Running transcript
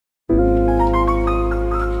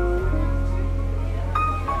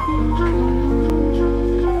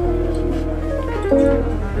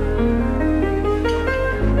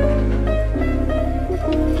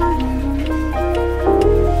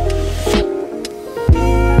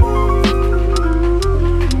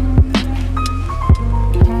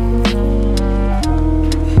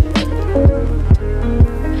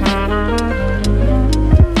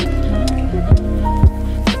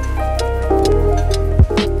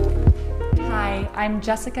I'm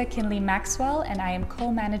Jessica Kinley-Maxwell, and I am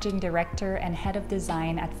co-managing director and head of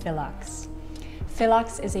design at PHILUX.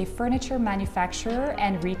 PHILUX is a furniture manufacturer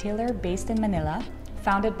and retailer based in Manila,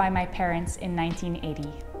 founded by my parents in 1980.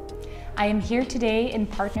 I am here today in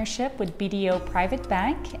partnership with BDO Private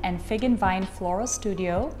Bank and Fig & Vine Floral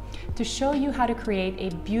Studio to show you how to create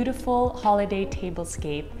a beautiful holiday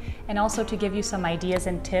tablescape and also to give you some ideas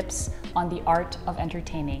and tips on the art of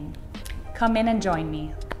entertaining. Come in and join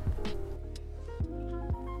me.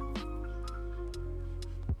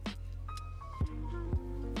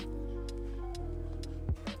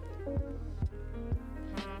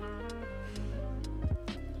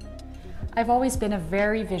 I've always been a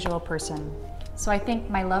very visual person, so I think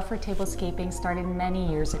my love for tablescaping started many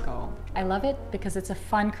years ago. I love it because it's a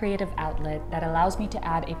fun creative outlet that allows me to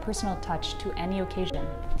add a personal touch to any occasion.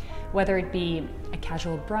 Whether it be a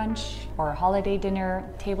casual brunch or a holiday dinner,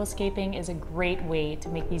 tablescaping is a great way to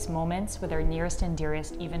make these moments with our nearest and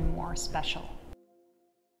dearest even more special.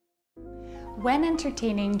 When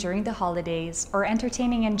entertaining during the holidays, or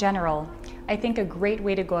entertaining in general, I think a great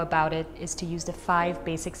way to go about it is to use the 5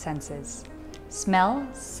 basic senses: smell,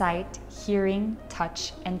 sight, hearing,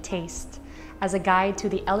 touch, and taste, as a guide to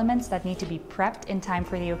the elements that need to be prepped in time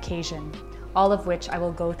for the occasion, all of which I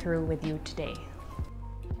will go through with you today.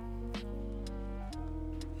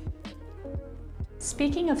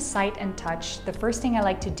 Speaking of sight and touch, the first thing I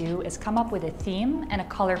like to do is come up with a theme and a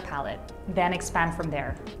color palette, then expand from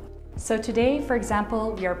there. So today, for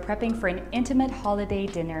example, we are prepping for an intimate holiday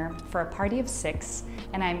dinner for a party of 6,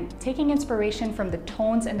 and I'm taking inspiration from the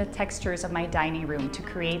tones and the textures of my dining room to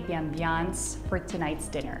create the ambiance for tonight's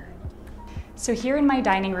dinner. So here in my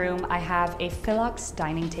dining room, I have a PHILUX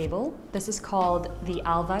dining table. This is called the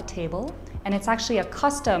Alva table, and it's actually a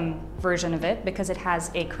custom version of it because it has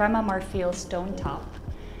a crema marfil stone top.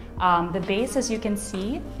 The base, as you can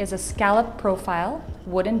see, is a scallop profile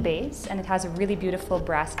wooden base, and it has a really beautiful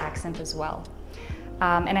brass accent as well.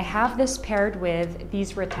 And I have this paired with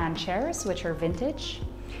these rattan chairs, which are vintage.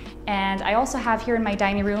 And I also have here in my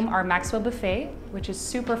dining room our Maxwell buffet, which is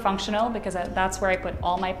super functional because that's where I put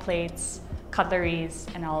all my plates, cutleries,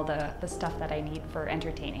 and all the stuff that I need for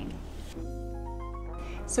entertaining.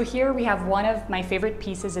 So here we have one of my favorite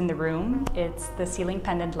pieces in the room. It's the ceiling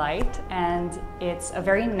pendant light, and it's a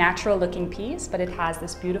very natural looking piece, but it has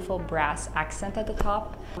this beautiful brass accent at the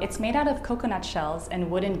top. It's made out of coconut shells and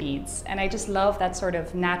wooden beads, and I just love that sort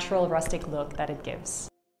of natural rustic look that it gives.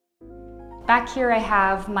 Back here I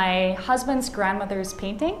have my husband's grandmother's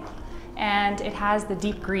painting, and it has the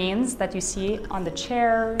deep greens that you see on the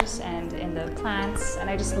chairs and in the plants, and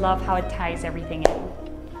I just love how it ties everything in.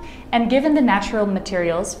 And given the natural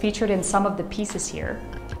materials featured in some of the pieces here,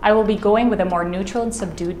 I will be going with a more neutral and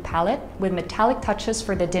subdued palette with metallic touches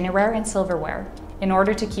for the dinnerware and silverware in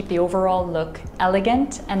order to keep the overall look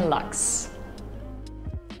elegant and luxe.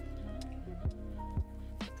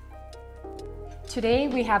 Today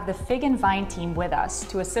we have the Fig & Vine team with us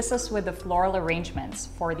to assist us with the floral arrangements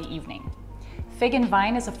for the evening. Fig &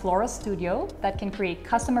 Vine is a floral studio that can create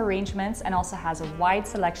custom arrangements and also has a wide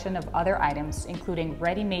selection of other items, including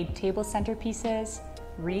ready-made table centerpieces,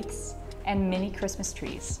 wreaths, and mini Christmas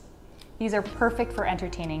trees. These are perfect for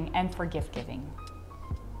entertaining and for gift-giving.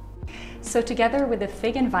 So together with the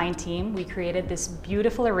Fig & Vine team, we created this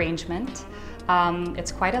beautiful arrangement.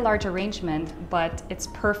 It's quite a large arrangement, but it's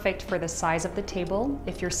perfect for the size of the table.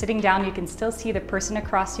 If you're sitting down, you can still see the person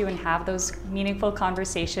across you and have those meaningful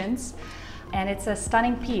conversations. And it's a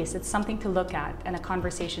stunning piece. It's something to look at and a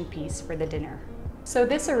conversation piece for the dinner. So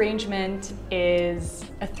this arrangement is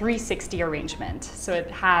a 360 arrangement. So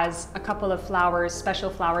it has a couple of flowers, special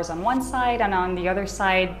flowers on one side, and on the other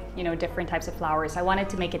side, different types of flowers. I wanted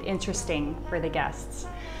to make it interesting for the guests.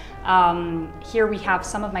 Here we have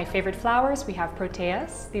some of my favorite flowers. We have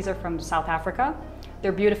proteas. These are from South Africa.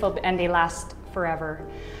 They're beautiful and they last forever.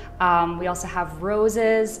 We also have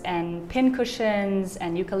roses and pin cushions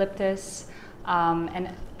and eucalyptus.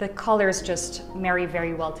 And the colors just marry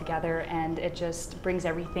very well together, and it just brings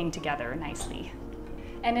everything together nicely.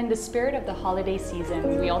 And in the spirit of the holiday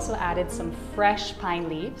season, we also added some fresh pine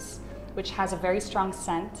leaves, which has a very strong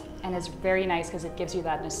scent and is very nice because it gives you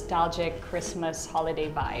that nostalgic Christmas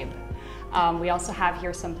holiday vibe. We also have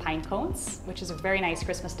here some pine cones, which is a very nice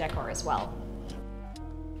Christmas decor as well.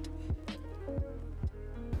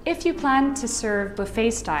 If you plan to serve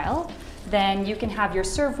buffet style, then you can have your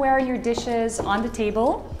serveware and your dishes on the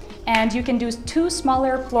table, and you can do 2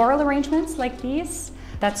 smaller floral arrangements like these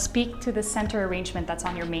that speak to the center arrangement that's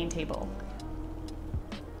on your main table.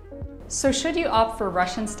 So should you opt for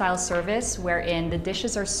Russian style service wherein the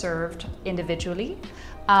dishes are served individually,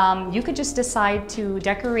 You could just decide to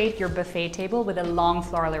decorate your buffet table with a long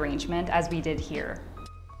floral arrangement as we did here.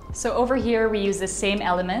 So over here we use the same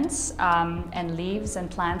elements and leaves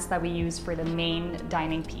and plants that we use for the main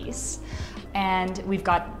dining piece. And we've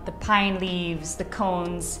got the pine leaves, the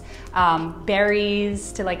cones,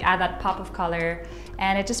 berries to like add that pop of color,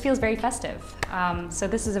 and it just feels very festive. So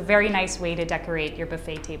this is a very nice way to decorate your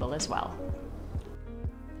buffet table as well.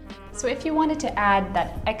 So if you wanted to add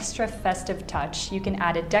that extra festive touch, you can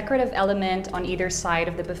add a decorative element on either side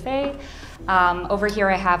of the buffet. Over here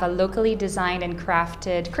I have a locally designed and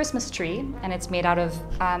crafted Christmas tree, and it's made out of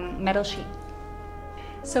metal sheet.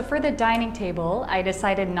 So for the dining table, I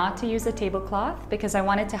decided not to use a tablecloth because I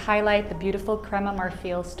wanted to highlight the beautiful crema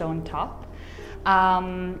marfil stone top.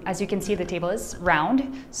 As you can see, the table is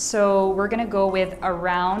round, so we're gonna go with a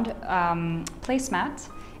round placemat.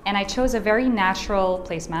 And I chose a very natural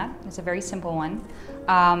placemat. It's a very simple one.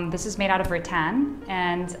 This is made out of rattan,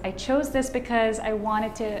 and I chose this because I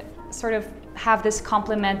wanted to sort of have this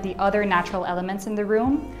complement the other natural elements in the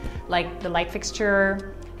room, like the light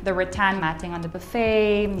fixture, the rattan matting on the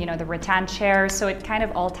buffet, you know, the rattan chairs, so it kind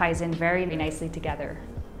of all ties in very nicely together.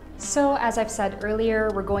 So as I've said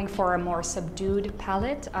earlier, we're going for a more subdued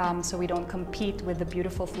palette, so we don't compete with the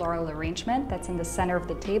beautiful floral arrangement that's in the center of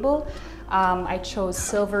the table. I chose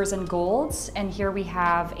silvers and golds, and here we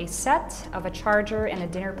have a set of a charger and a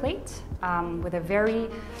dinner plate with a very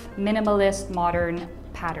minimalist modern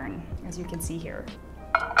pattern, as you can see here.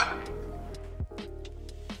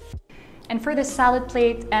 And for the salad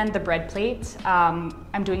plate and the bread plate,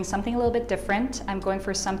 I'm doing something a little bit different. I'm going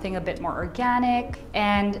for something a bit more organic,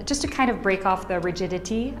 and just to kind of break off the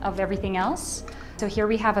rigidity of everything else. So here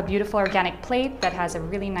we have a beautiful organic plate that has a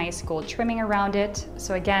really nice gold trimming around it.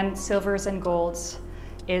 So again, silvers and golds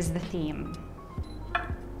is the theme.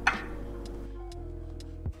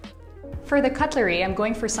 For the cutlery, I'm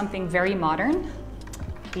going for something very modern.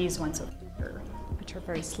 These ones over here, which are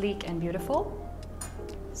very sleek and beautiful.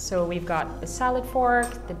 So we've got the salad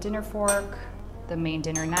fork, the dinner fork, the main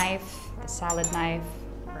dinner knife, the salad knife,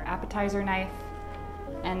 or appetizer knife,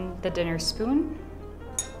 and the dinner spoon.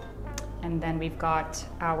 And then we've got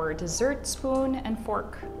our dessert spoon and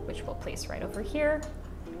fork, which we'll place right over here.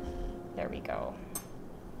 There we go.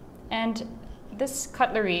 And this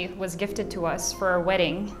cutlery was gifted to us for our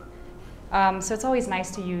wedding. So it's always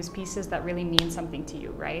nice to use pieces that really mean something to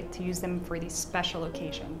you, right? To use them for these special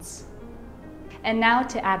occasions. And now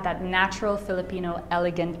to add that natural Filipino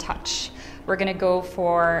elegant touch, we're gonna go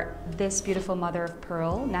for this beautiful mother of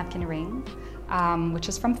pearl napkin ring, which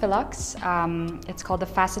is from PHILUX. It's called the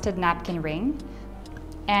faceted napkin ring.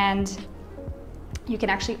 And you can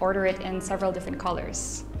actually order it in several different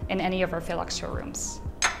colors in any of our PHILUX showrooms.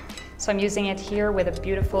 So I'm using it here with a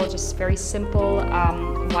beautiful, just very simple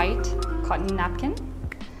white cotton napkin.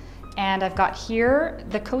 And I've got here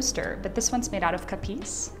the coaster, but this one's made out of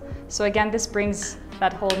capiz. So again, this brings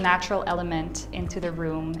that whole natural element into the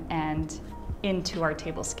room and into our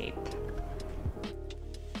tablescape.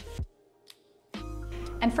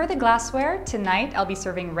 And for the glassware, tonight I'll be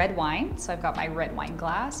serving red wine. So I've got my red wine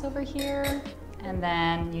glass over here. And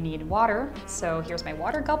then you need water. So here's my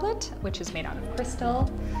water goblet, which is made out of crystal.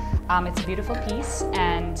 It's a beautiful piece,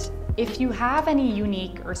 and if you have any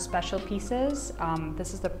unique or special pieces,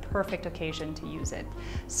 this is the perfect occasion to use it.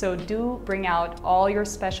 So do bring out all your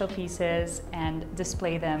special pieces and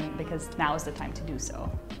display them, because now is the time to do so.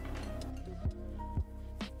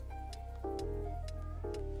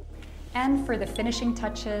 And for the finishing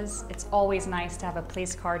touches, it's always nice to have a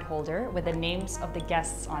place card holder with the names of the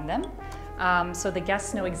guests on them. So the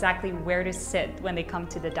guests know exactly where to sit when they come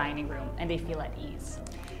to the dining room and they feel at ease.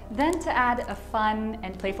 Then to add a fun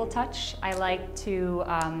and playful touch, I like to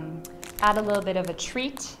add a little bit of a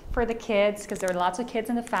treat for the kids, because there are lots of kids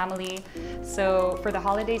in the family. So for the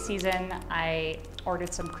holiday season, I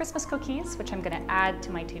ordered some Christmas cookies, which I'm gonna add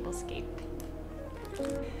to my tablescape.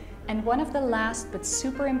 And one of the last but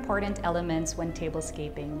super important elements when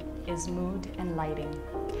tablescaping is mood and lighting.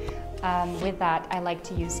 With that, I like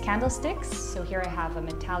to use candlesticks. So here I have a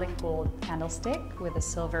metallic gold candlestick with a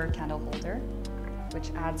silver candle holder,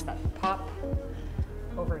 which adds that pop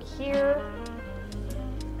over here.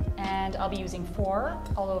 And I'll be using 4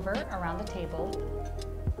 all over around the table.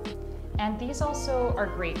 And these also are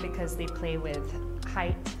great because they play with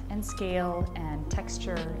height and scale and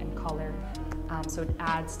texture and color. So it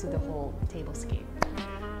adds to the whole tablescape.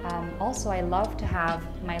 Also, I love to have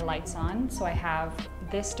my lights on. So I have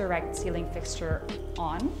this direct ceiling fixture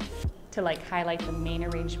on to like highlight the main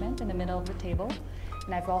arrangement in the middle of the table.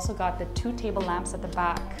 And I've also got the 2 table lamps at the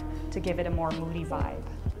back to give it a more moody vibe.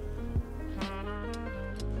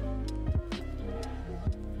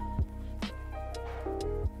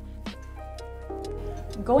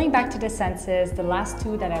 Going back to the senses, the last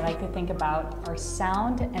two that I like to think about are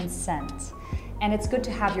sound and scent. And it's good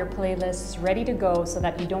to have your playlists ready to go so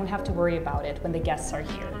that you don't have to worry about it when the guests are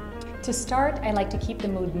here. To start, I like to keep the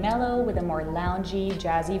mood mellow with a more loungy,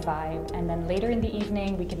 jazzy vibe, and then later in the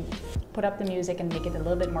evening we can put up the music and make it a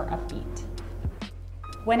little bit more upbeat.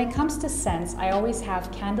 When it comes to scents, I always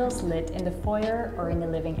have candles lit in the foyer or in the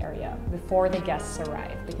living area before the guests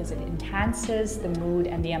arrive because it enhances the mood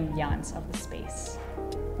and the ambiance of the space.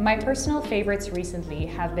 My personal favorites recently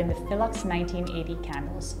have been the PHILUX 1980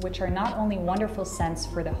 candles, which are not only wonderful scents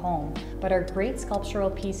for the home, but are great sculptural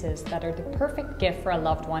pieces that are the perfect gift for a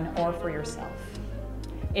loved one or for yourself.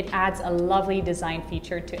 It adds a lovely design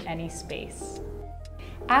feature to any space.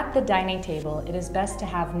 At the dining table, it is best to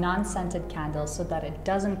have non-scented candles so that it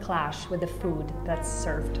doesn't clash with the food that's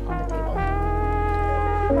served on the table.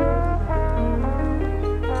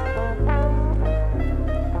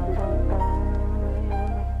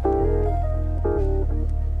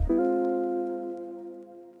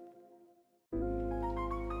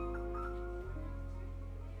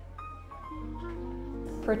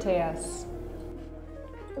 Proteas.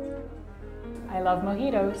 I love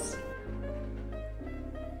mojitos.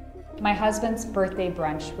 My husband's birthday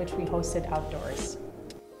brunch, which we hosted outdoors.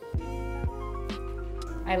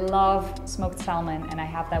 I love smoked salmon, and I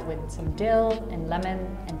have that with some dill and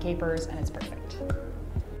lemon and capers, and it's perfect.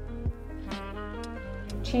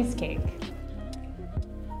 Cheesecake.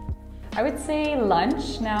 I would say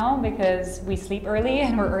lunch now because we sleep early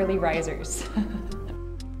and we're early risers.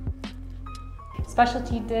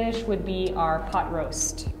 Specialty dish would be our pot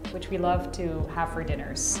roast, which we love to have for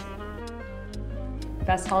dinners.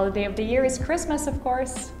 Best holiday of the year is Christmas, of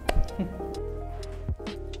course.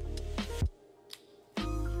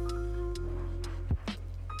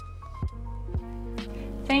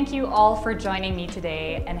 Thank you all for joining me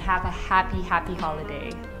today, and have a happy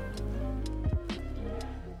holiday.